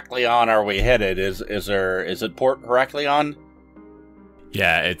Heraklion are we headed? Is it Port Heraklion?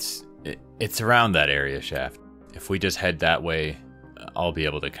 Yeah, it's around that area, Shaft. If we just head that way, I'll be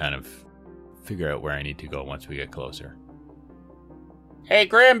able to kind of figure out where I need to go once we get closer. Hey,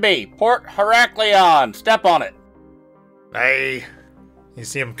 Grimby, Port Heraklion, step on it. Hey, you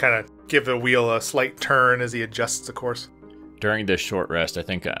see him kind of give the wheel a slight turn as he adjusts the course. During this short rest, I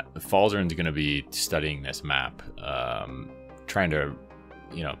think Falzarin's going to be studying this map, trying to,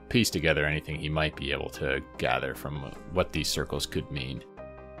 piece together anything he might be able to gather from what these circles could mean.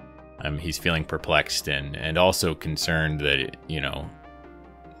 He's feeling perplexed and also concerned that,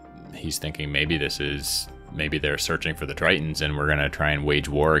 he's thinking maybe they're searching for the Tritons and we're going to try and wage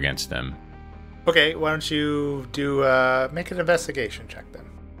war against them. Okay, why don't you do make an investigation check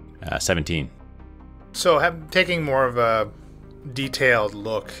then? 17. So, taking more of a detailed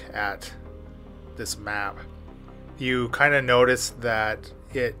look at this map, you kind of notice that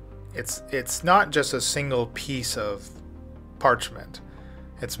it's not just a single piece of parchment.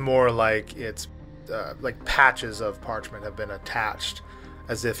 It's more like like patches of parchment have been attached,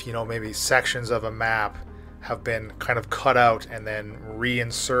 as if maybe sections of a map have been kind of cut out and then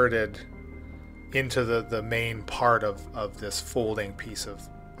reinserted into the main part of this folding piece of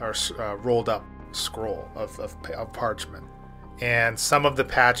rolled up scroll of parchment. And some of the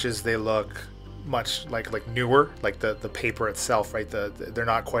patches, they look much like newer, like the paper itself, right? They're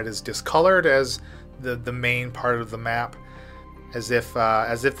not quite as discolored as the main part of the map, as if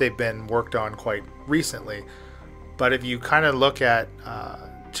they've been worked on quite recently. But if you kind of look at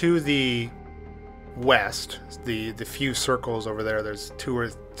to the west, the few circles over there's 2 or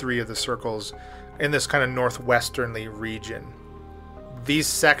 3 of the circles in this kind of northwesternly region. These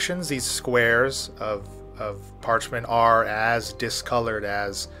sections, these squares of parchment are as discolored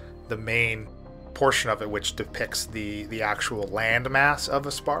as the main portion of it, which depicts the actual landmass of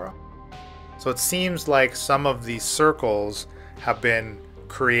Aspara. So it seems like some of these circles have been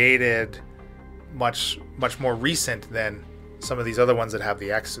created much more recent than some of these other ones that have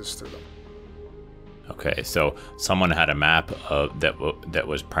the X's through them. Okay, so someone had a map that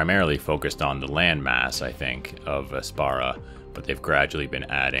was primarily focused on the landmass, I think, of Aspara, but they've gradually been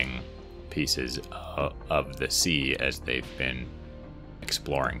adding pieces of the sea as they've been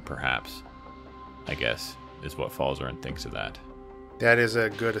exploring, perhaps, I guess, is what Falzarin thinks of that. That is a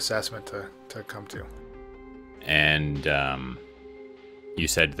good assessment to come to. And you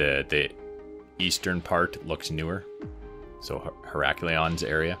said the eastern part looks newer, so Heraklion's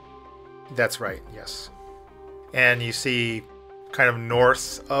area? That's right, yes. And you see kind of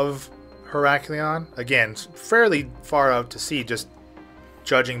north of Heraklion, again, fairly far out to sea, just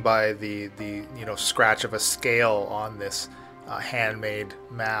judging by the scratch of a scale on this handmade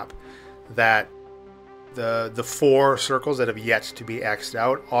map, that the 4 circles that have yet to be X'd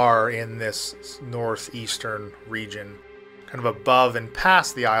out are in this northeastern region, kind of above and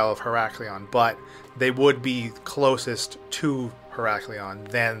past the Isle of Heraklion, but they would be closest to Heraklion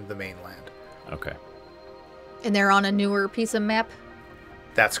than the mainland. Okay. And they're on a newer piece of map?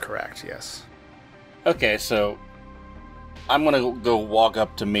 That's correct, yes. Okay, so I'm going to go walk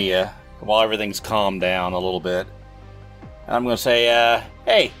up to Mia while everything's calmed down a little bit. And I'm going to say,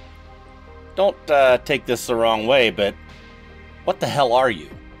 hey, don't take this the wrong way, but what the hell are you?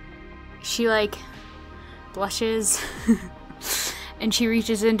 She, like, blushes. And she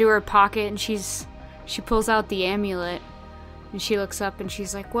reaches into her pocket and she pulls out the amulet. And she looks up and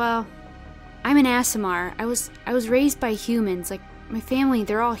she's like, well, I'm an Aasimar. I was raised by humans. Like, my family,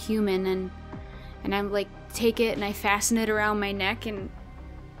 they're all human. And I'm like, take it and I fasten it around my neck, and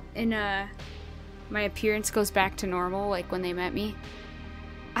my appearance goes back to normal, like when they met me.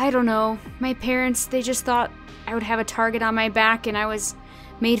 I don't know. My parents, they just thought I would have a target on my back, and I was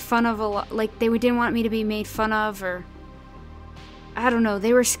made fun of a lot. Like, they didn't want me to be made fun of, or I don't know.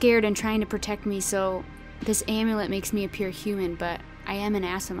 They were scared and trying to protect me, so this amulet makes me appear human, but I am an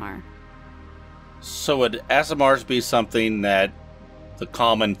Aasimar. So would Aasimars be something that the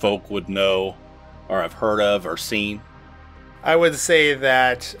common folk would know or have heard of or seen? I would say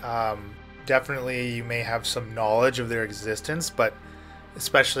that definitely you may have some knowledge of their existence, but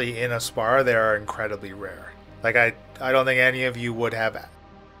especially in Aspar, they are incredibly rare. Like, I don't think any of you would have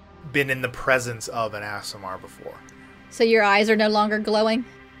been in the presence of an Aasimar before. So your eyes are no longer glowing?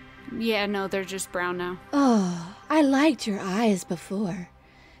 Yeah, no, they're just brown now. Oh, I liked your eyes before.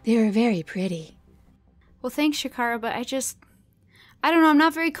 They were very pretty. Well, thanks, Shakara, but I don't know, I'm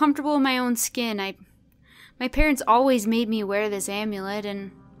not very comfortable in my own skin. My parents always made me wear this amulet,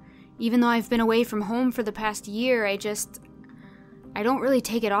 and even though I've been away from home for the past year, I don't really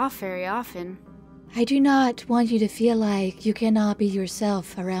take it off very often. I do not want you to feel like you cannot be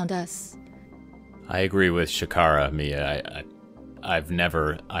yourself around us. I agree with Shakara, Mia.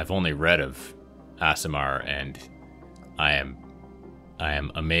 I've only read of Aasimar, and I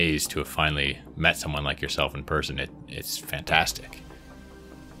am amazed to have finally met someone like yourself in person. It's fantastic.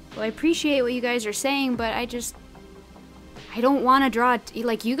 Well, I appreciate what you guys are saying, but I don't want to draw,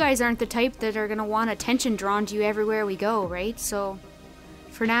 like, you guys aren't the type that are going to want attention drawn to you everywhere we go, right? So,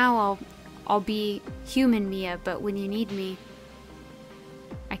 for now, I'll be human Mia, but when you need me,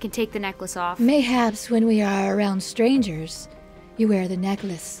 I can take the necklace off. Mayhaps when we are around strangers, you wear the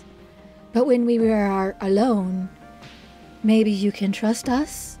necklace. But when we are alone, maybe you can trust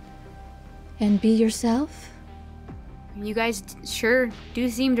us and be yourself? You guys sure do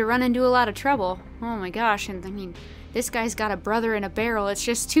seem to run into a lot of trouble. Oh my gosh, and I mean, this guy's got a brother in a barrel. It's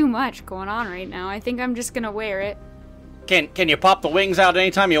just too much going on right now. I think I'm just gonna wear it. Can you pop the wings out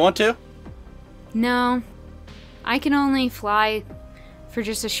anytime you want to? No. I can only fly for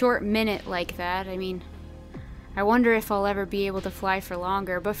just a short minute like that. I mean, I wonder if I'll ever be able to fly for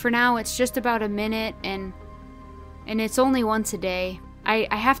longer. But for now, it's just about a minute, and it's only once a day. I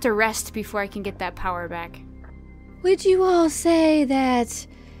have to rest before I can get that power back. Would you all say that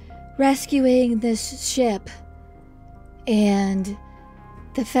rescuing this ship and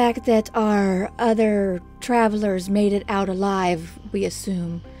the fact that our other travelers made it out alive, we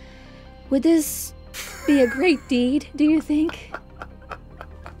assume, would this be a great deed, do you think?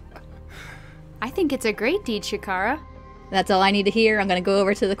 I think it's a great deed, Shakara. That's all I need to hear. I'm going to go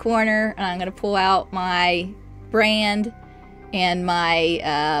over to the corner, and I'm going to pull out my brand and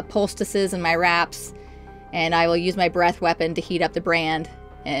my poultices and my wraps, and I will use my breath weapon to heat up the brand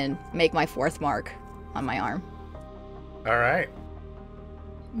and make my 4th mark on my arm. All right.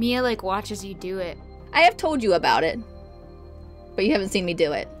 Mia, like, watches you do it. I have told you about it, but you haven't seen me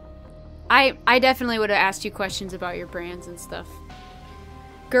do it. I definitely would have asked you questions about your brands and stuff.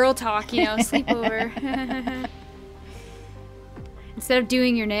 Girl talk, sleepover. Instead of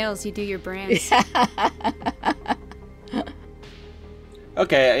doing your nails, you do your brands.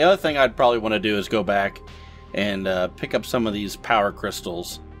 Okay, the other thing I'd probably want to do is go back and pick up some of these power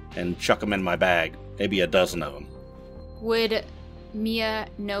crystals and chuck them in my bag. Maybe a dozen of them. Would Mia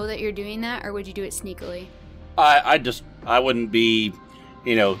know that you're doing that, or would you do it sneakily? I wouldn't be,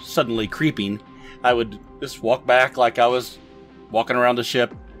 suddenly creeping. I would just walk back like I was walking around the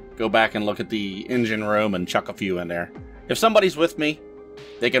ship, go back and look at the engine room and chuck a few in there. If somebody's with me,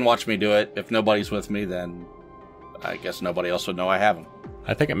 they can watch me do it. If nobody's with me, then I guess nobody else would know I have them.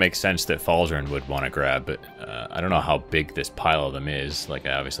 I think it makes sense that Falzern would want to grab, but I don't know how big this pile of them is. Like,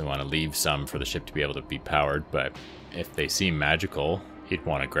 I obviously want to leave some for the ship to be able to be powered, but if they seem magical, he'd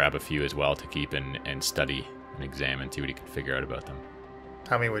want to grab a few as well to keep and study and examine, see what he can figure out about them.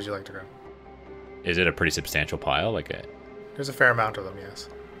 How many would you like to grab? Is it a pretty substantial pile? There's a fair amount of them, yes.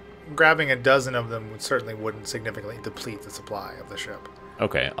 Grabbing a dozen of them wouldn't significantly deplete the supply of the ship.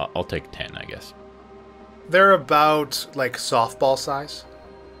 Okay, I'll take 10, I guess. They're about like softball size,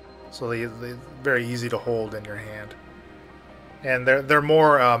 so they're very easy to hold in your hand. And they're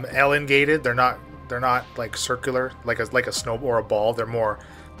more elongated. They're not like circular, like a snow or a ball. They're more.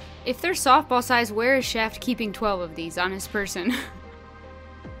 If they're softball size, where is Shaft keeping 12 of these on his person?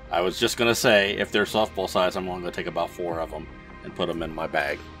 I was just going to say, if they're softball size, I'm only going to take about 4 of them and put them in my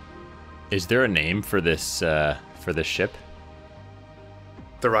bag. Is there a name for this ship?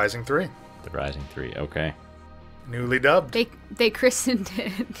 The Rising Three. The Rising Three. Okay. Newly dubbed. They christened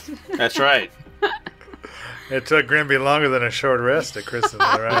it. That's right. It took Grimby longer than a short rest to christen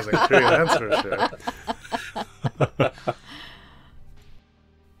the Rising Three. That's for sure.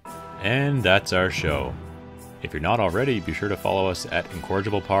 And that's our show. If you're not already, be sure to follow us at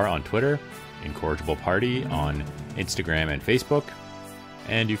Incorrigible Par on Twitter, Incorrigible Party on Instagram and Facebook,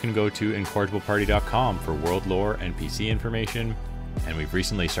 and you can go to incorrigibleparty.com for world lore and PC information, and we've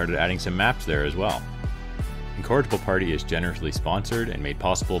recently started adding some maps there as well. Incorrigible Party is generously sponsored and made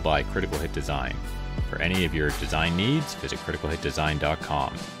possible by Critical Hit Design. For any of your design needs, visit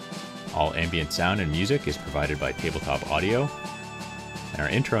criticalhitdesign.com. All ambient sound and music is provided by Tabletop Audio, and our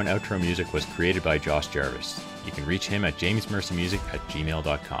intro and outro music was created by Josh Jarvis. You can reach him at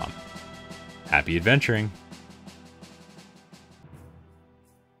jamesmercymusic@gmail.com. Happy adventuring!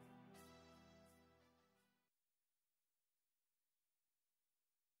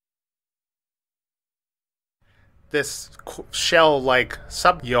 This shell-like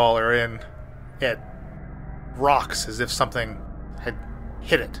sub y'all are in, it rocks as if something had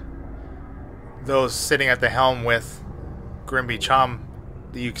hit it. Those sitting at the helm with Grimby Chum,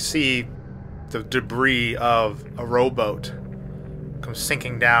 you see the debris of a rowboat come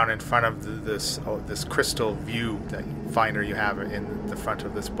sinking down in front of this crystal view finder you have in the front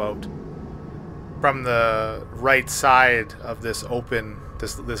of this boat. From the right side of this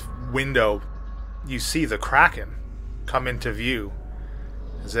window, you see the Kraken come into view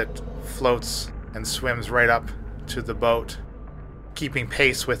as it floats and swims right up to the boat, keeping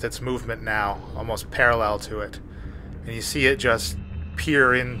pace with its movement now, almost parallel to it. And you see it just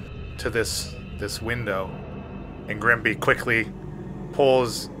peer into this window, and Grimby quickly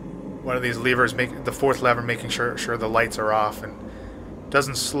pulls one of these levers, the fourth lever, making sure the lights are off, and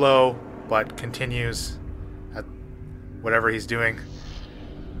doesn't slow, but continues at whatever he's doing.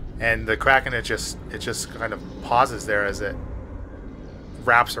 And the Kraken, it just kind of pauses there as it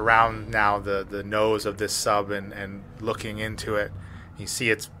wraps around now the nose of this sub and looking into it. You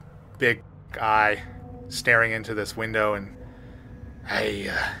see its big eye staring into this window, and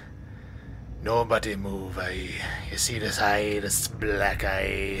nobody move. You see this eye, this black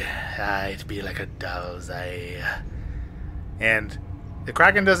eye, it be like a doll's eye. And the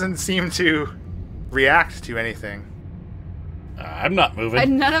Kraken doesn't seem to react to anything. I'm not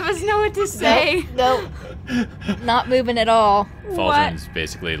moving. None of us know what to say. Nope. Not moving at all. Falzern's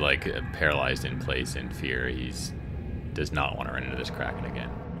basically paralyzed in place in fear. He does not want to run into this Kraken again.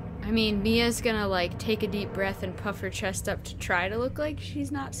 I mean, Mia's gonna take a deep breath and puff her chest up to try to look like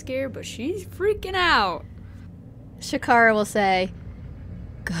she's not scared, but she's freaking out. Shakara will say,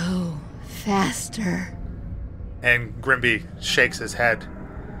 "Go faster." And Grimby shakes his head.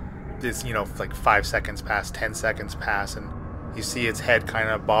 This, 5 seconds pass, 10 seconds pass, and you see its head kind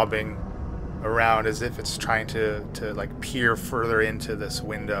of bobbing around as if it's trying to peer further into this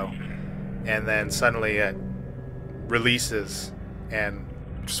window. And then suddenly it releases and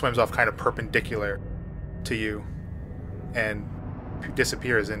swims off kind of perpendicular to you and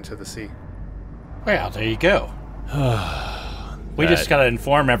disappears into the sea. Well, there you go. We just gotta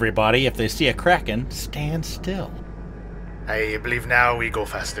inform everybody, if they see a Kraken, stand still. I believe now we go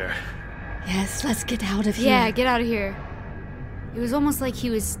faster. Yes, let's get out of here. Yeah, get out of here. It was almost like he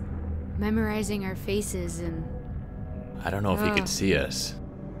was memorizing our faces and... I don't know if he could see us.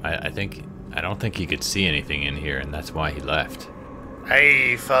 I don't think he could see anything in here, and that's why he left.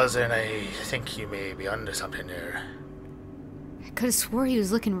 Hey, Falzern, I think you may be onto something there. I could have swore he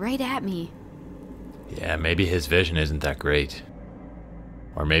was looking right at me. Yeah, maybe his vision isn't that great.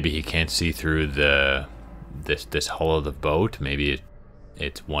 Or maybe he can't see through this hull of the boat. Maybe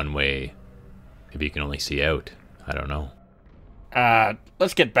it's one way. Maybe you can only see out. I don't know.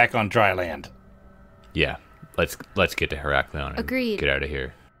 Let's get back on dry land. Yeah, let's get to Heraklion and Agreed. get out of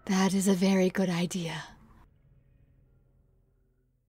here. That is a very good idea.